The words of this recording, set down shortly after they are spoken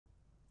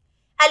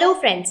Hello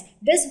friends,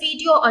 this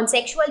video on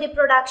sexual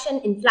reproduction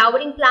in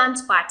flowering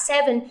plants part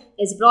 7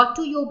 is brought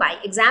to you by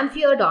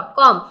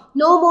examfear.com.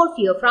 No more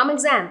fear from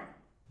exam.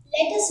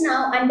 Let us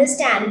now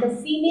understand the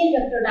female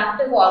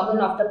reproductive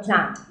organ of the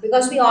plant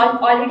because we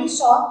already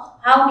saw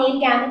how male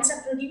gametes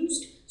are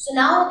produced. So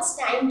now it's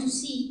time to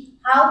see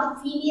how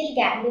the female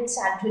gametes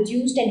are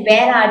produced and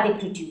where are they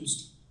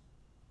produced.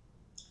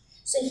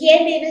 So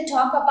here we will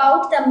talk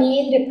about the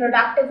male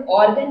reproductive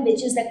organ,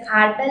 which is the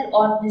carpel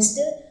or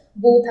pistil.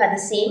 Both are the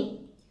same.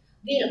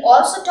 We'll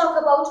also talk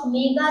about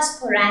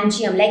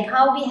megasporangium, like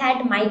how we had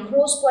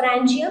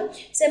microsporangium.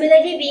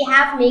 Similarly, we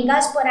have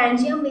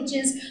megasporangium, which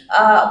is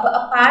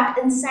a part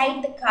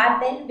inside the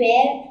carpel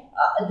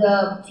where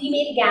the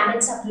female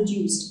gametes are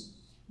produced.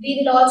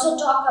 We will also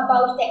talk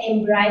about the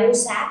embryo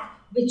sac,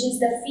 which is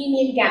the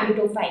female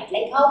gametophyte.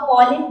 Like how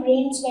pollen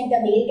grains were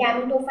the male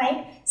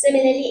gametophyte,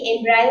 similarly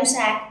embryo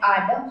sac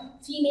are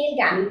the female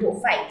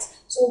gametophytes.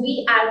 So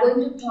we are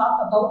going to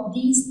talk about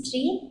these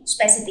three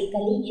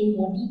specifically in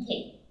more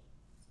detail.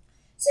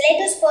 So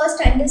let us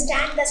first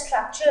understand the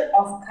structure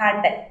of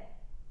carpel.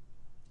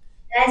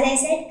 As I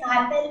said,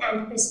 carpel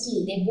and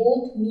pistil, they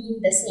both mean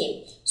the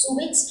same. So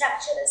which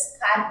structure is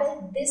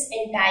carpel? This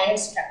entire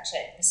structure,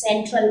 the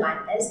central one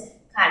is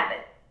carpel.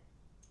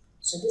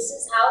 So this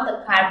is how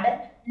the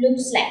carpel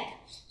looks like.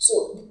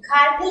 So the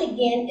carpel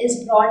again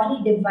is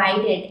broadly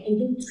divided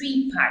into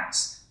three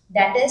parts.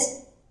 That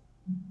is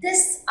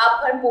this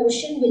upper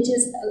portion, which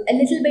is a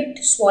little bit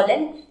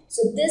swollen.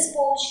 So this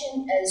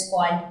portion is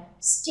called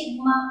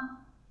stigma.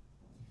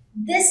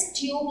 This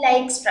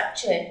tube-like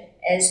structure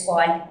is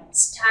called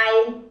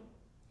style,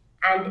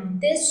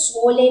 and this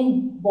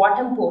swollen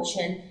bottom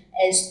portion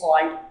is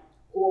called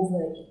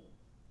ovary.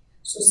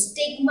 So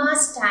stigma,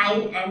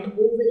 style and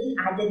ovary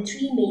are the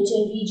three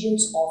major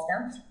regions of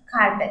the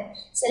carpel.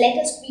 So let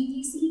us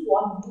quickly see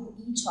what do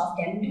each of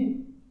them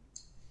do.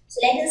 So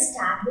let us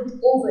start with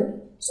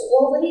ovary. So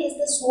ovary is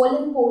the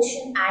swollen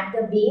portion at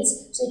the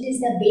base. So it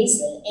is the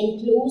basal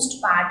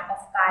enclosed part of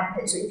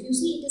carpel. So if you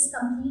see, it is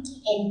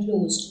completely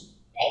enclosed.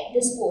 Right,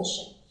 this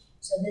portion.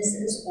 So this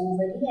is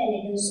ovary and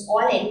it is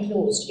all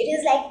enclosed. It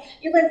is like,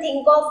 you can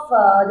think of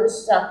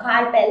this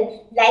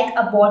carpel like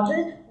a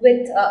bottle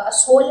with a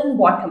swollen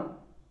bottom.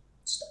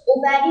 So the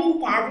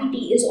ovarian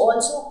cavity is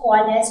also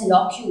called as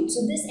locule.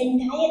 So this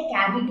entire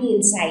cavity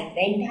inside,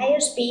 the entire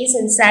space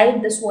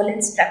inside the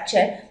swollen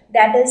structure,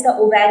 that is the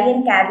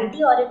ovarian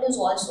cavity, or it is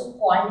also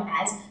called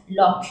as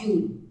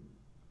locule.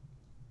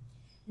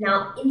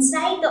 Now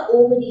inside the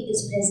ovary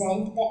is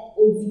present the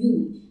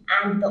ovule.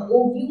 And the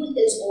ovule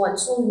is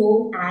also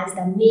known as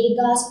the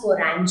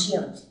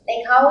megasporangium.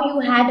 Like how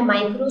you had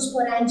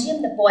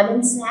microsporangium, the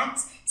pollen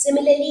sacs.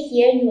 Similarly,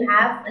 here you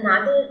have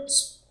another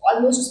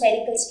almost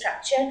spherical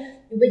structure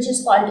which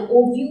is called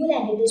ovule,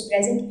 and it is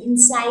present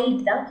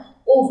inside the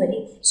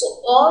ovary. So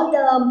all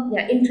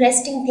the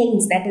interesting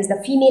things, that is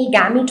the female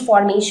gamete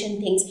formation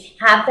things,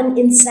 happen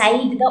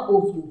inside the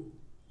ovule.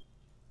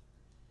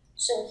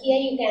 So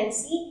here you can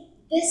see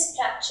this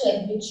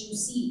structure which you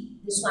see,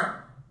 this one.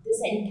 This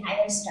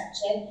entire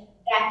structure,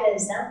 that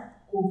is the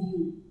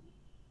ovule.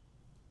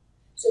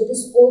 So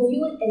this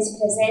ovule is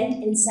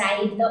present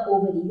inside the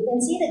ovary. You can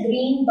see the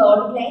green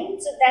borderline.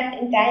 So that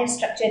entire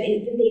structure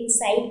is in the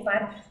inside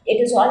part.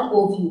 It is all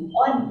ovule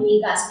or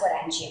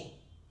megasporangium.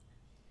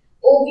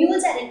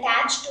 Ovules are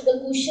attached to the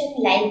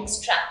cushion-like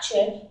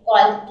structure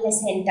called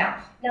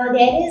placenta. Now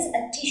there is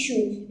a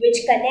tissue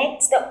which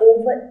connects the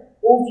ovule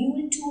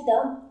to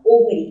the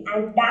ovary,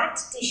 and that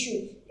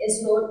tissue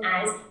is known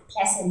as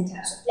placenta.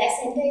 So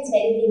placenta is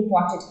very, very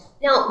important.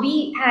 Now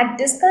we had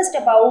discussed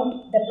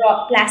about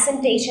the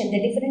placentation, the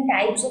different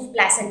types of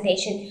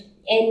placentation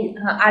in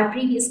our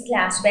previous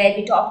class, where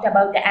we talked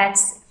about the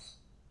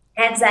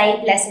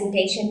XII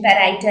placentation,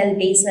 parietal,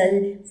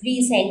 basal,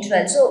 free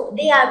central. So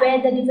they are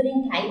where the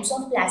different types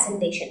of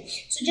placentation.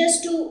 So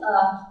just to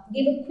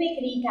give a quick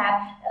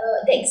recap,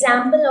 the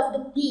example of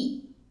the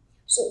pea.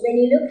 So when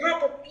you look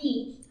at a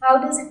pea, how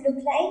does it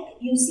look like?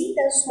 You see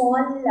the small,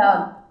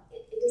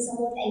 it is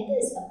somewhat like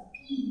this. A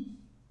pea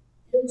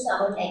looks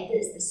somewhat like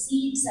this. The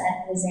seeds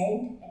are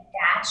present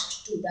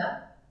attached to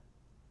the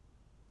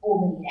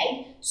ovary,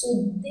 right? So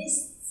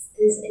this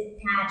is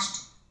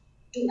attached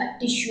to a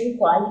tissue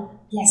called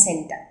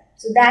placenta.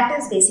 So that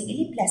is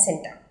basically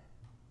placenta.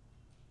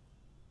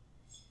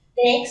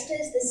 The next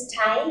is the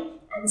style,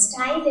 and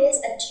style is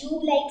a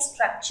tube-like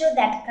structure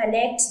that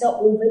connects the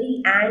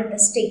ovary and the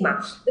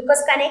stigma,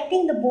 because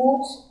connecting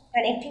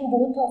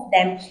both of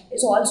them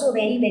is also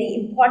very, very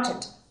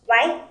important.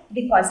 Why?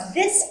 Because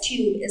this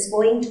tube is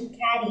going to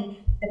carry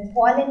the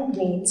pollen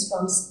grains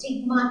from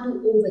stigma to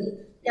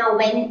ovary. Now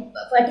when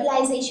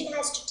fertilization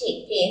has to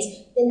take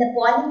place, then the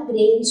pollen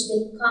grains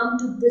will come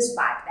to this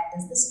part, that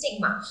is the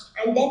stigma,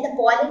 and then the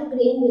pollen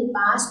grain will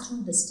pass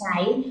through the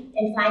style,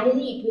 and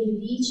finally it will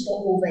reach the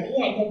ovary,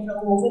 and then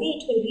from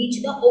ovary it will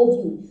reach the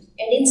ovule,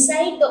 and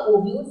inside the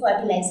ovule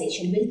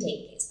fertilization will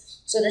take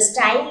place. So the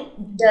style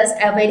does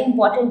a very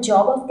important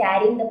job of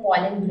carrying the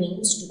pollen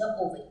grains to the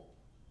ovary.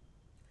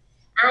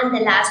 And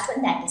the last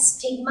one, that is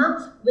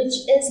stigma, which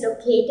is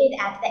located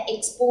at the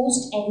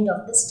exposed end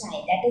of the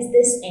style, that is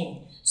this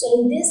end.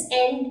 So in this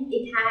end,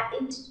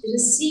 it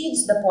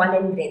receives the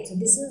pollen grain. So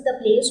this is the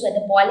place where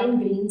the pollen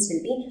grains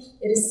will be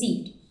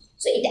received.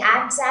 So it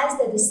acts as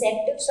the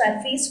receptive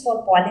surface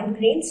for pollen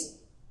grains.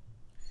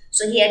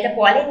 So here the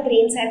pollen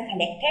grains are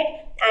collected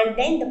and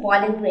then the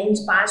pollen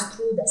grains pass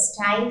through the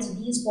style. So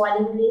these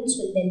pollen grains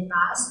will then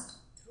pass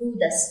through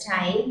the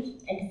style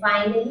and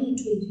finally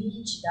it will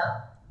reach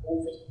the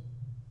ovary.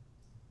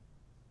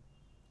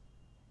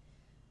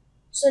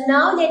 So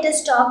now let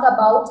us talk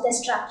about the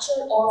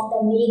structure of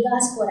the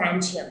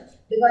megasporangium,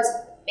 because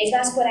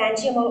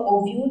megasporangium or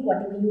ovule,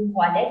 whatever you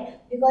call it,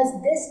 because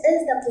this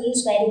is the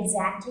place where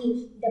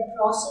exactly the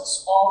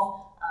process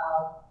of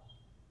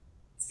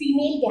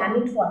female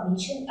gamete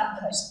formation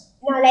occurs.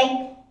 Now,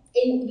 like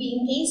in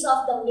case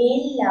of the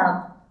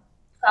male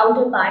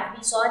counterpart,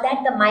 we saw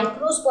that the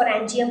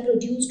microsporangium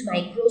produced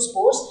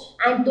microspores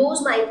and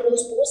those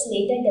microspores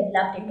later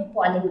developed into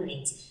pollen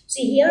grains. So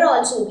here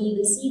also we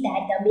will see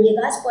that the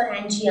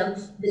megasporangium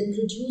will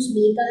produce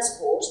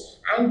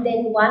megaspores and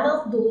then one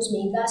of those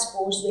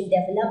megaspores will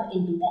develop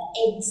into the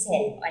egg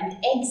cell, and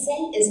egg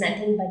cell is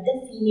nothing but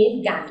the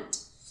female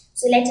gamete.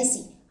 So let us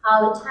see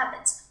how it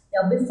happens.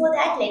 Now before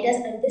that, let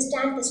us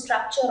understand the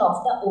structure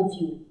of the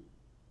ovule.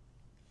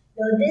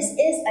 Now this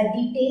is a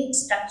detailed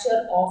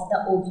structure of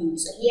the ovule.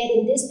 So here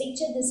in this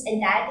picture, this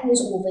entire thing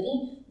is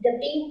ovary. The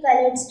pink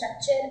colored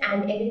structure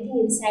and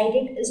everything inside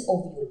it is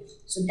ovule.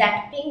 So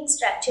that pink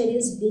structure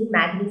is being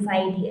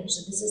magnified here.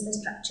 So this is the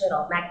structure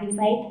of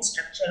magnified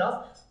structure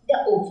of the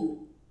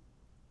ovule.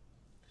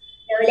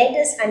 Now let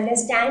us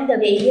understand the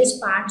various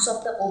parts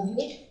of the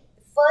ovule.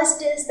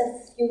 First is the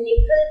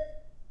funicle,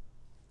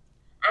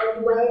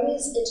 and where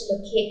is it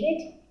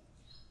located?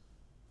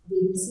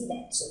 We will see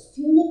that. So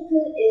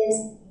funicle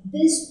is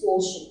this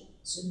portion.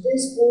 So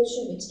this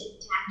portion which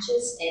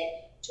attaches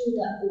it to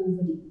the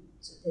ovary.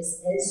 So this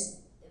is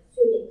the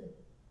funicle.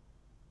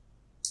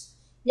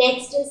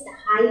 Next is the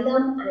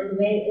hilum, and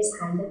where is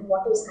hilum?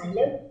 What is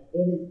hilum? We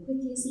will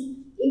quickly see.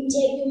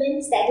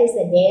 Integuments, that is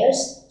the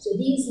layers. So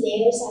these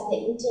layers are the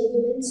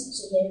integuments.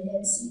 So here you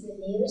can see the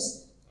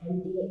layers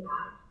and they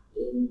are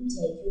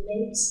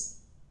integuments.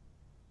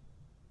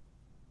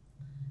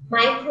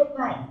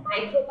 Micropyle.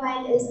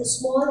 Micropyle is a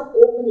small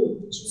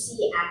opening which you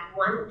see at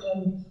one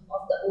end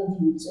of the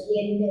ovule. So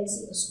here you can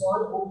see a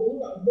small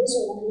opening and this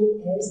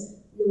opening is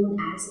known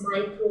as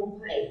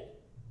micropyle.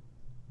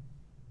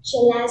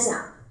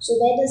 Chalaza. So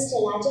where does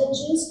chalaza?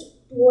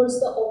 Just towards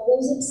the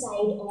opposite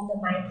side of the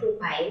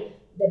micropyle,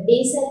 the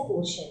basal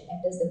portion,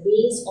 that is the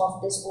base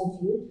of this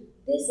ovule,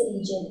 this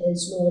region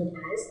is known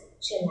as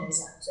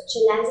chalaza. So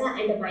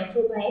chalaza and the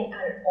micropyle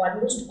are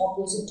almost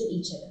opposite to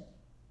each other.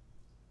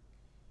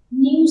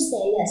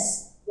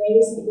 Nucellus.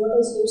 What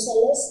is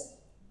nucellus?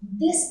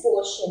 This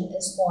portion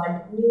is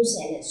called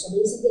nucellus. So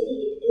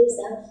basically it is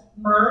a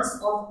mass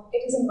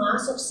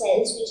of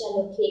cells which are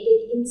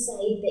located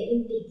inside the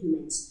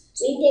integuments.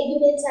 So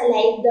integuments are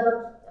like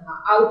the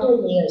outer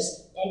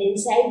layers, and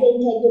inside the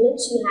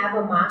integuments you have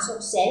a mass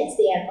of cells.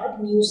 They are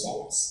called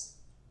nucellus.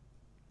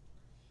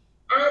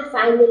 And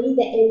finally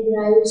the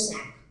embryo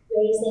sac.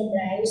 Where is the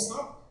embryo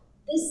sac?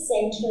 This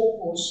central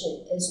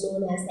portion is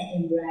known as the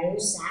embryo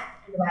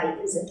sac. And why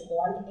is it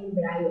called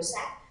embryo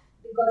sac?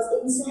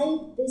 Because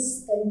inside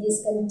this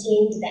is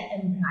contained the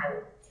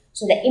embryo.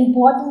 So the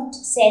important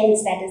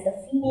cells, that is the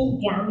female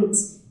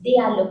gametes, they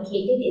are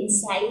located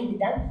inside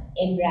the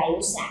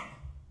embryo sac.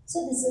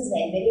 So this is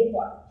very, very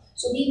important.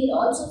 So we will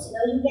also see,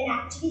 now you can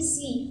actually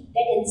see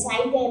that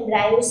inside the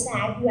embryo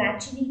sac you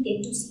actually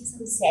get to see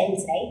some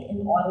cells, right,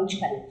 in orange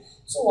color.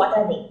 So what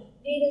are they?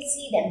 We will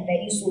see them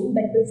very soon,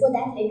 but before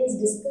that let us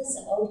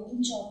discuss about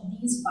each of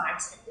these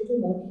parts in a little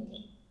more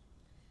detail.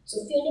 So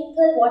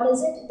funicle, what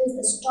is it? It is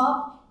the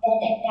stalk that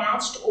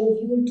attached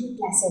ovule to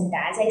placenta.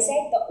 As I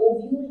said, the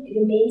ovule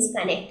remains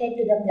connected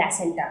to the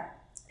placenta,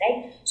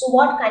 right? So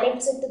what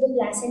connects it to the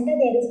placenta?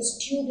 There is a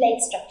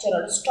tube-like structure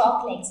or a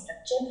stalk-like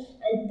structure,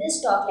 and this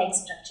stalk-like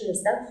structure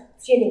is the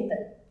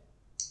funicle.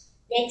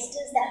 Next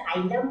is the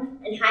hilum,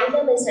 and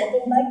hilum is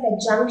nothing but the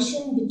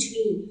junction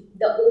between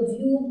the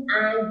ovule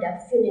and the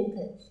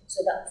funicle. So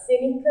the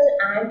funicle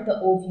and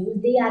the ovule,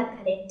 they are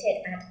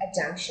connected at a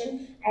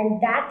junction, and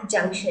that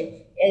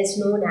junction is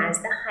known as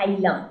the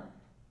hilum.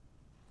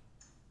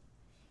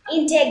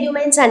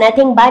 Integuments are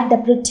nothing but the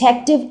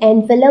protective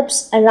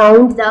envelopes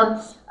around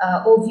the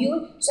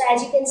ovule. So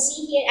as you can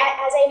see here,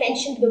 as I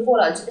mentioned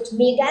before also, that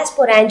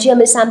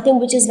megasporangium is something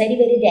which is very,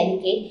 very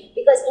delicate,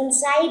 because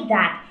inside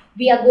that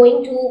we are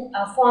going to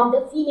form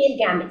the female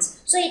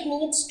gametes. So it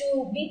needs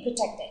to be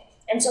protected.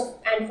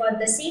 And for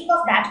the sake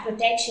of that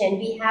protection,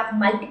 we have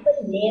multiple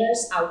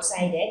layers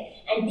outside it,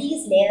 and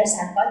these layers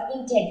are called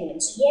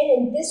integuments. So here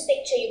in this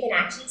picture, you can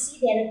actually see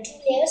there are two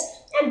layers,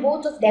 and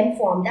both of them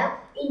form the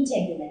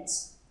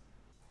integuments.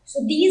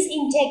 So these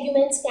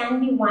integuments can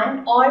be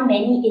one or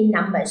many in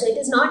number. So it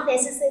is not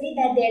necessary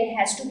that there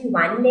has to be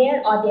one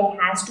layer or there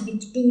has to be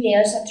two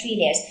layers or three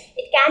layers.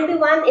 It can be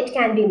one, it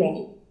can be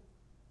many.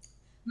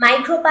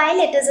 Micropyle,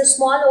 it is a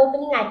small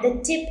opening at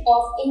the tip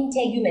of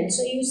integument.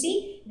 So you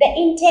see the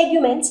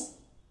integuments,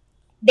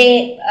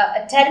 they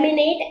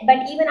terminate,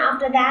 but even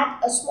after that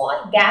a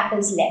small gap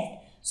is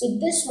left. So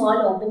this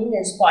small opening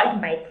is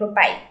called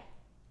micropyle.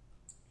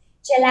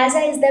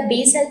 Chalaza is the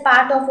basal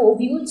part of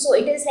ovule. So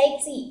it is like,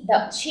 see,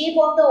 the shape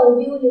of the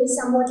ovule is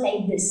somewhat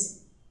like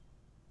this.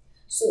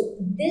 So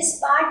this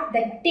part,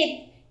 the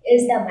tip,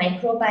 is the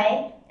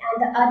micropyle,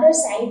 and the other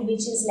side,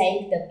 which is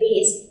like the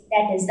base,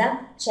 that is the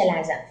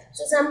chalaza.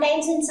 So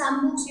sometimes in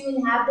some books you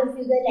will have the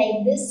figure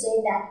like this. So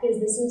in that case,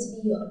 this is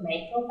be your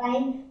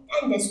micropyle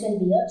and this will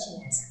be your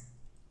chalaza.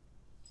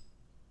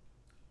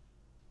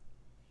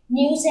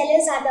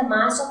 Nucellus are the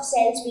mass of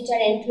cells which are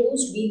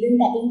enclosed within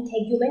the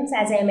integuments,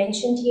 as I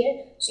mentioned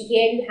here. So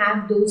here you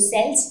have those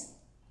cells.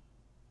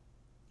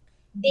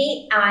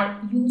 They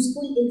are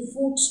useful in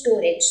food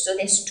storage. So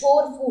they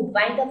store food.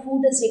 Why the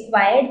food is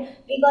required?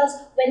 Because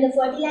when the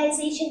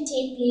fertilization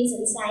takes place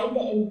inside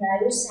the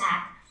embryo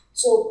sac,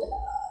 so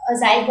a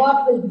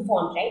zygote will be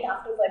formed right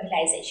after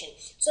fertilization.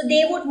 So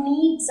they would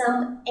need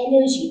some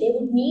energy. They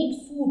would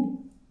need food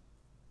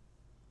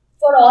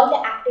for all the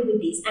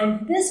activities,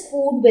 and this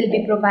food will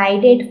be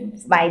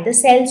provided by the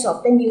cells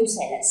of the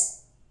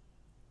nucellus.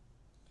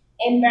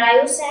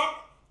 Embryo sac,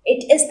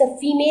 it is the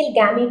female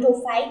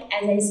gametophyte,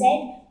 as I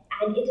said,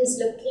 and it is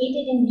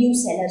located in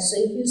nucellus. So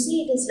if you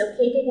see, it is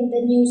located in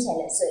the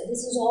nucellus. So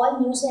this is all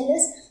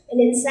nucellus,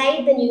 and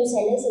inside the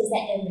nucellus is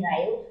the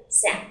embryo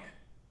sac.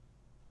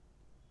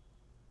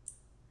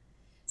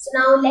 So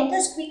now let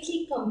us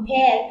quickly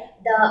compare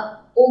the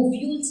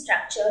ovule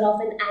structure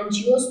of an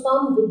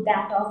angiosperm with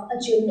that of a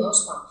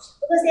gymnosperm,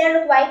 because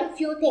there are quite a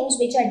few things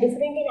which are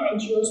different in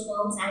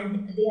angiosperms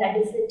and they are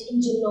different in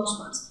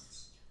gymnosperms.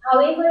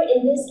 However,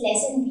 in this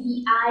lesson,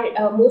 we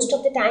are most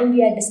of the time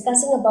we are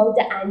discussing about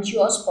the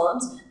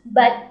angiosperms,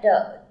 but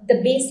the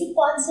basic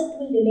concept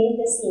will remain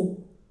the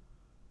same.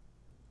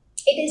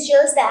 It is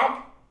just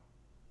that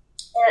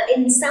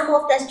in some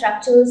of the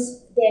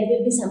structures there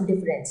will be some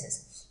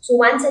differences. So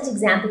one such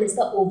example is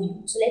the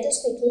ovule. So let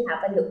us quickly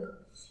have a look.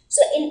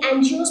 So in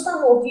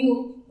angiosperm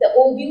ovule, the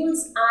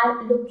ovules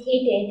are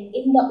located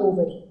in the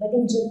ovary, but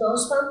in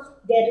gymnosperm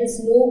there is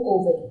no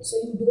ovary. So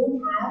you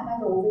don't have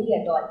an ovary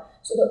at all.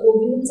 So the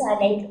ovules are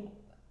like,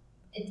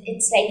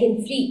 it's like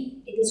in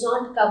free. It is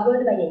not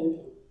covered by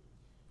anything.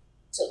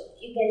 So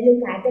you can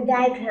look at the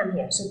diagram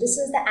here. So this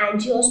is the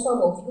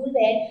angiosperm ovule,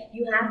 where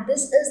you have,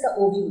 this is the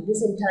ovule.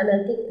 This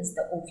internal thing is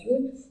the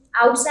ovule.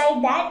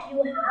 Outside that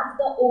you have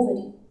the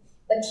ovary.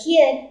 But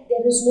here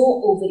there is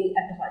no ovary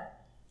at all.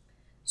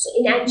 So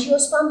in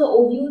angiosperm, the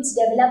ovules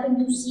develop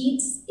into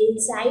seeds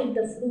inside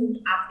the fruit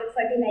after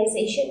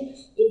fertilization.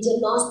 In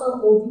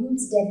gymnosperm,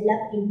 ovules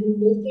develop into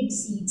naked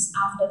seeds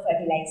after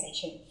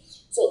fertilization.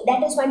 So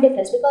that is one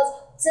difference, because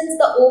since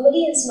the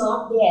ovary is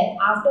not there,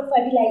 after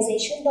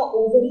fertilization, the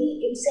ovary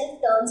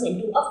itself turns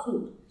into a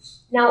fruit.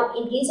 Now,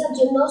 in case of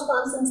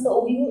gymnosperm, since the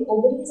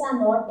ovaries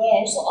are not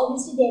there, so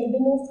obviously there will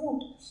be no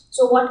fruit.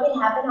 So what will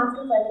happen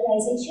after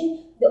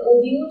fertilization? The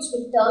ovules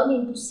will turn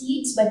into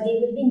seeds, but they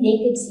will be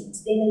naked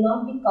seeds. They will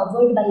not be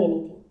covered by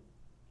anything.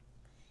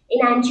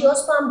 In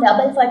angiosperm,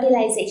 double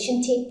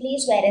fertilization takes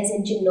place, whereas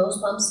in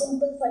gymnosperm,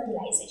 simple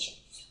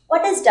fertilization.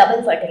 What is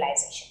double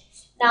fertilization?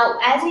 Now,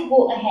 as we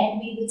go ahead,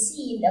 we will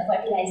see in the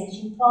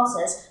fertilization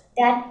process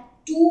that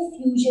two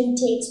fusion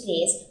takes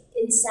place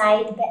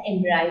inside the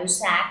embryo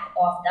sac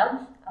of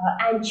the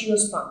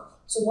angiosperm.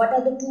 So what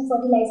are the two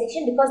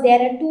fertilization? Because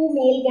there are two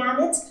male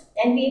gametes,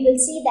 and we will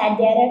see that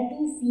there are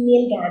two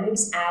female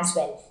gametes as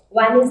well.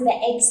 One is the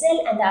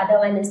XII and the other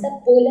one is the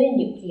polar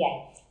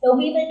nuclei. Now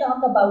we will talk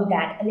about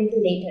that a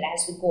little later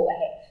as we go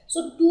ahead.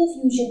 So two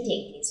fusion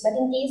take place, but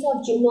in case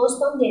of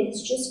gymnosperm, there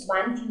is just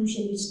one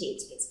fusion which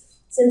takes place.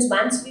 Since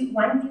one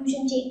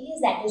fusion takes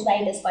place, that is why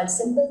it is called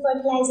simple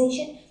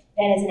fertilization,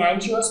 whereas in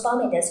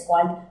angiosperm it is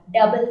called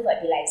double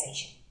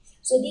fertilization.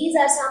 So these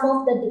are some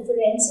of the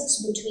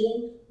differences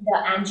between the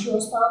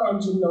angiosperm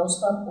and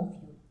gymnosperm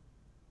ovule.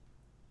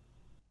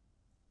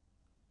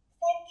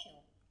 Thank you.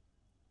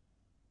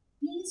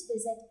 Please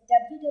visit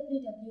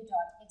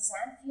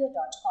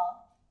www.examfear.com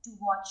to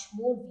watch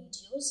more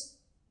videos,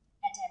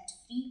 attempt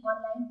free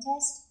online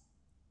test,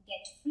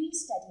 get free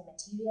study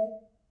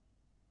material,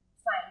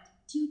 find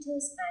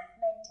tutors and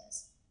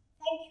mentors.